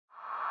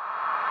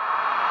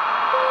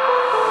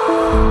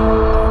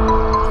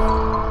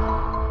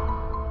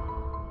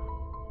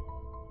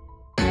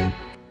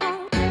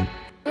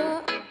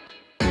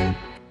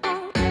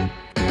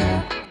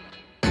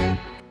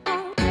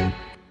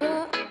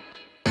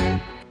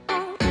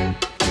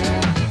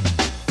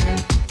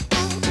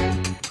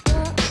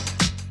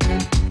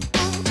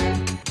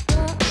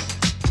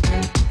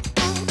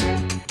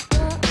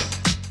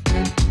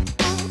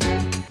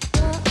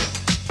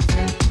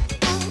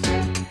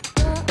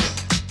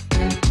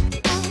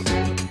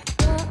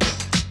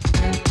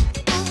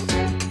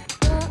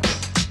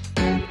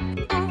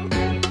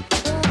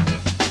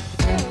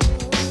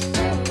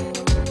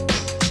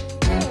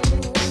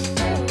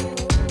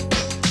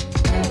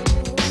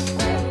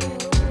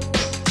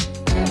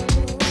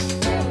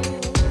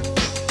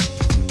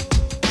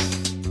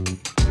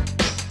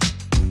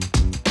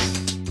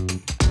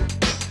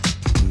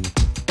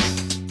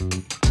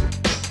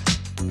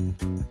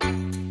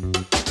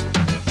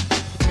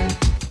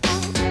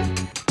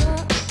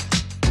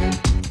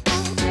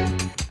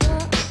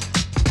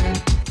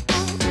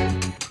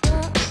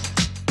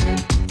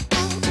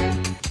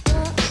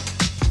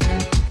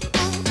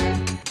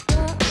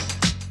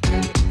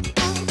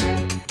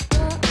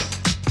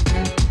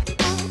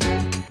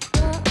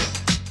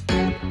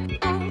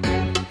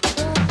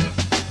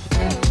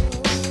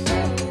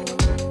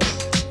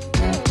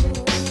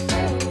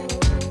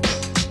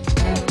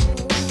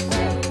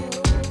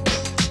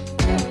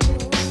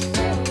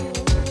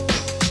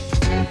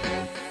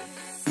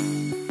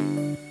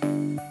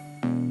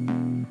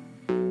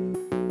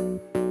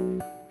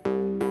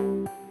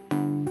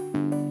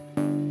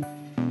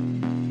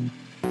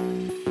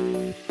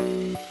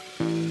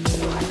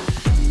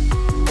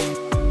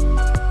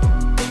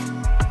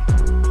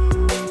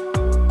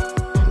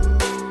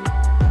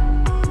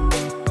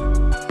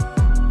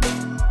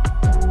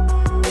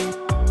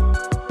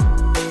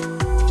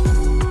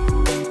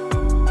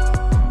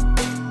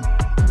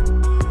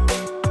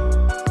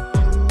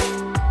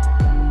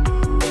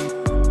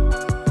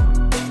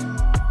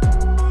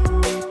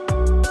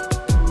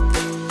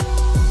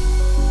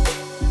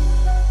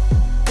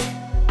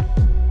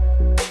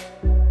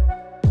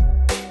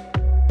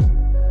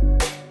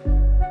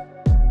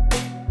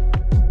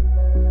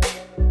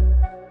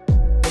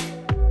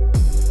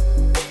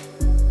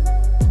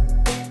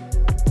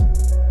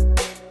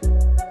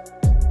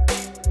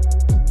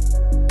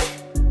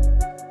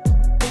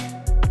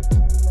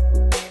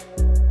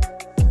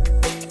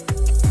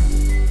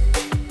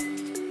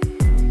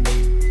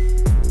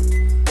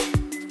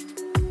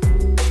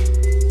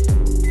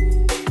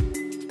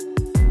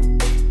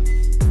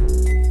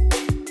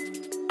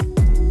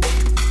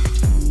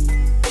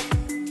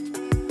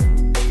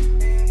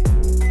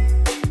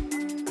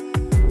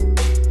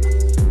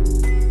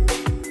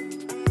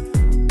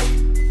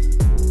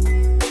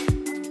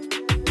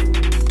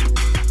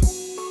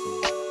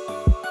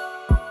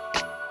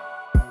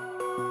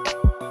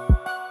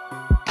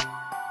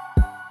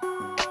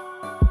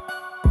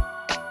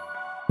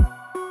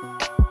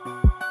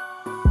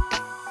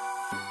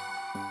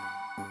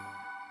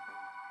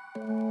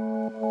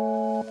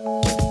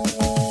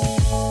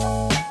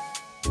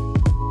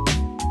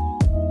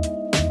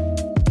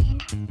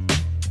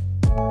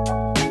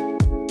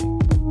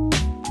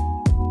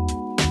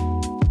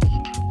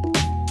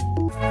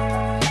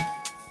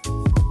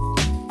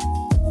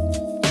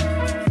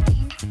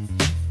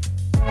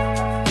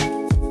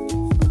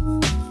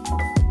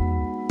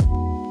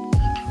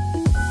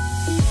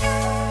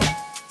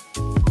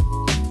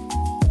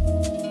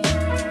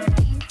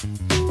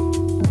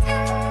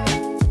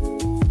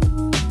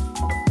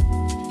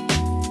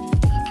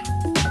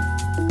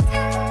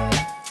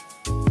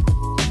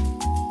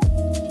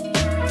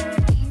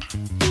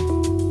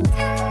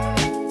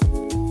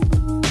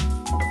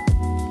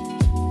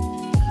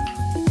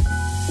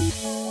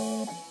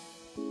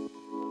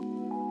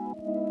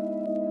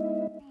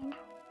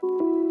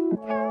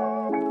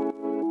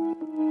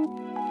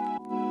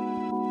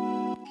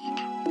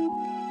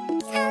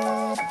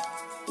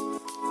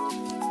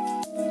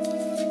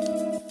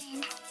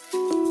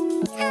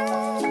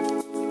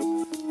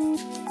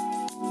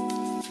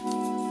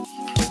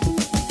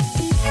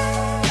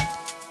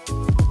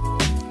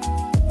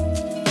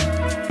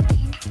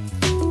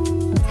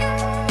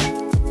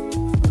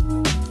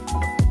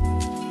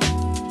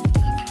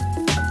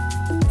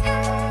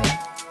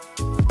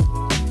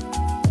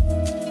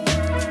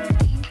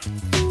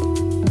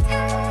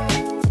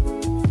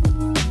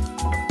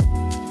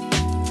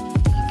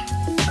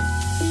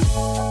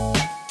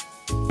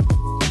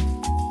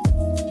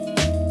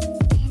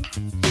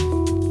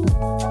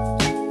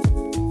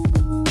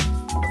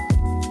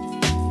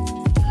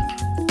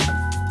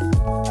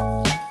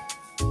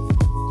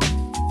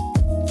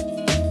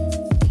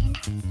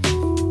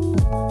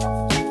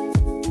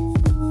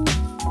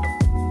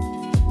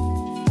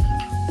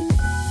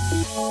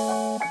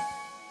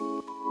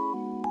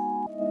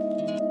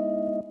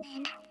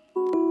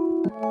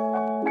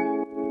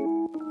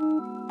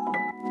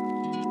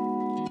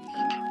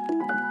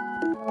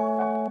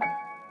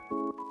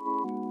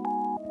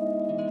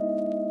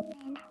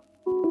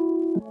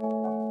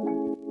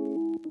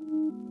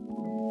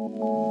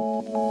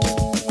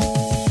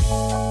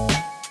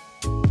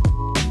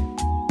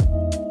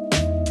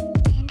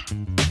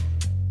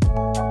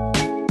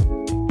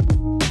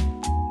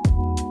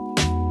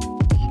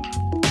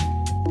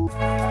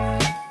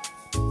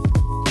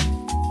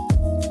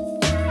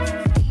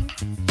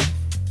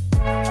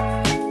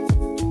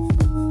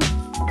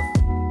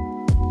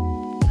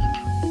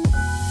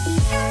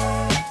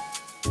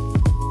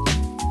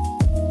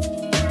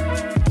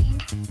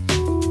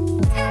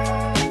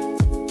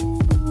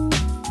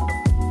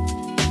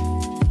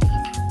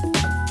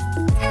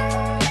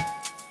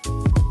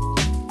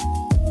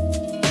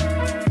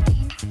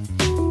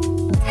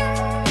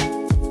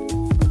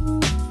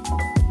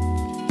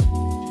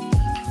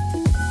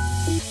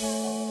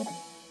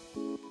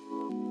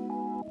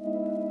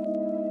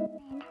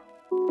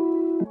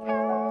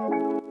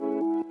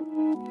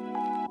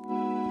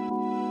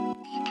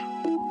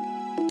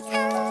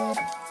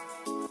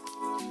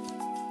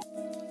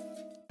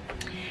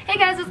Hey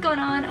guys, what's going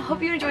on?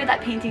 Hope you enjoyed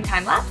that painting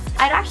time lapse.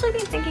 I'd actually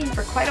been thinking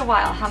for quite a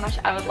while how much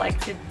I would like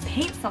to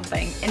paint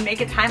something and make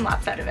a time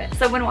lapse out of it.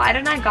 So when Wyatt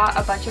and I got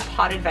a bunch of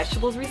potted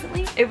vegetables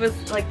recently, it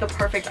was like the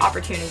perfect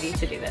opportunity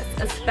to do this,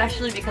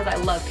 especially because I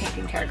love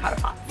painting terracotta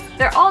pots.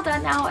 They're all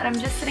done now and I'm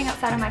just sitting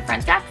outside on my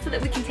front deck so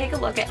that we can take a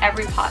look at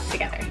every pot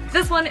together.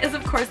 This one is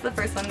of course the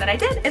first one that I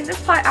did, and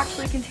this pot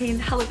actually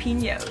contains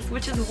jalapenos,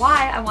 which is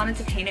why I wanted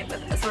to paint it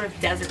with a sort of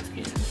desert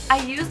theme.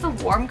 I used the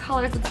warm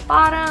colors at the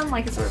bottom,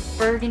 like a sort of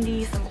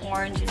burgundy, some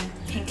orange and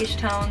pinkish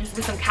tones,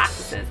 with some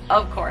cactuses,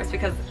 of course,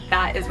 because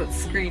that is what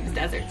screams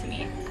desert to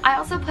me. I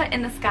also put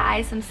in the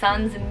sky some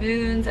suns and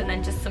moons and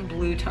then just some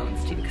blue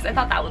tones too, because I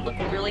thought that would look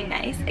really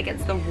nice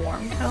against the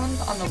warm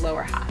tones on the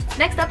lower half.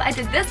 Next up, I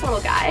did this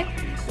little guy,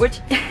 which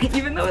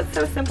even though it's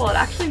so simple, it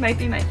actually might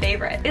be my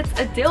favorite. It's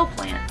a dill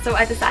plant, so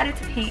I decided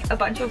to paint a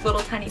bunch of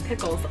little tiny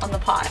pickles on the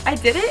pot. I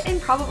did it in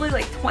probably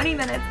like 20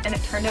 minutes and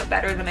it turned out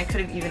better than I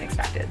could have even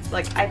expected.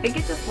 Like, I think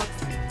it just looks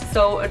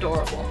so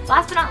adorable.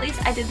 Last but not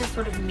least, I did this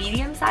sort of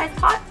medium-sized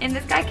pot, and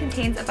this guy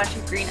contains a bunch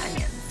of green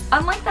onions.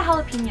 Unlike the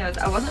jalapenos,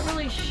 I wasn't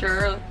really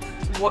sure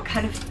what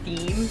kind of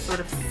theme sort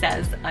of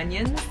says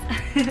onions.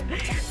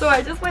 So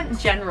I just went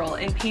general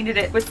and painted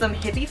it with some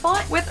hippie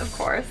font with, of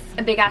course,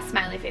 a big ass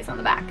smiley face on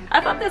the back.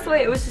 I thought this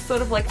way it was just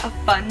sort of like a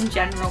fun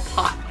general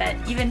pot that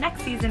even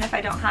next season, if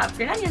I don't have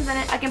green onions in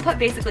it, I can put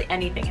basically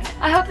anything in it.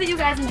 I hope that you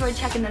guys enjoyed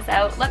checking this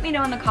out. Let me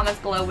know in the comments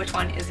below which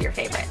one is your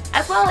favorite.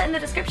 As well, in the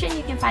description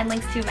you can find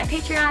links to my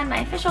Patreon,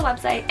 my official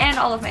website, and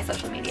all of my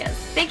social medias.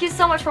 Thank you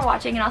so much for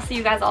watching, and I'll see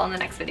you guys all in the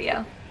next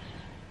video.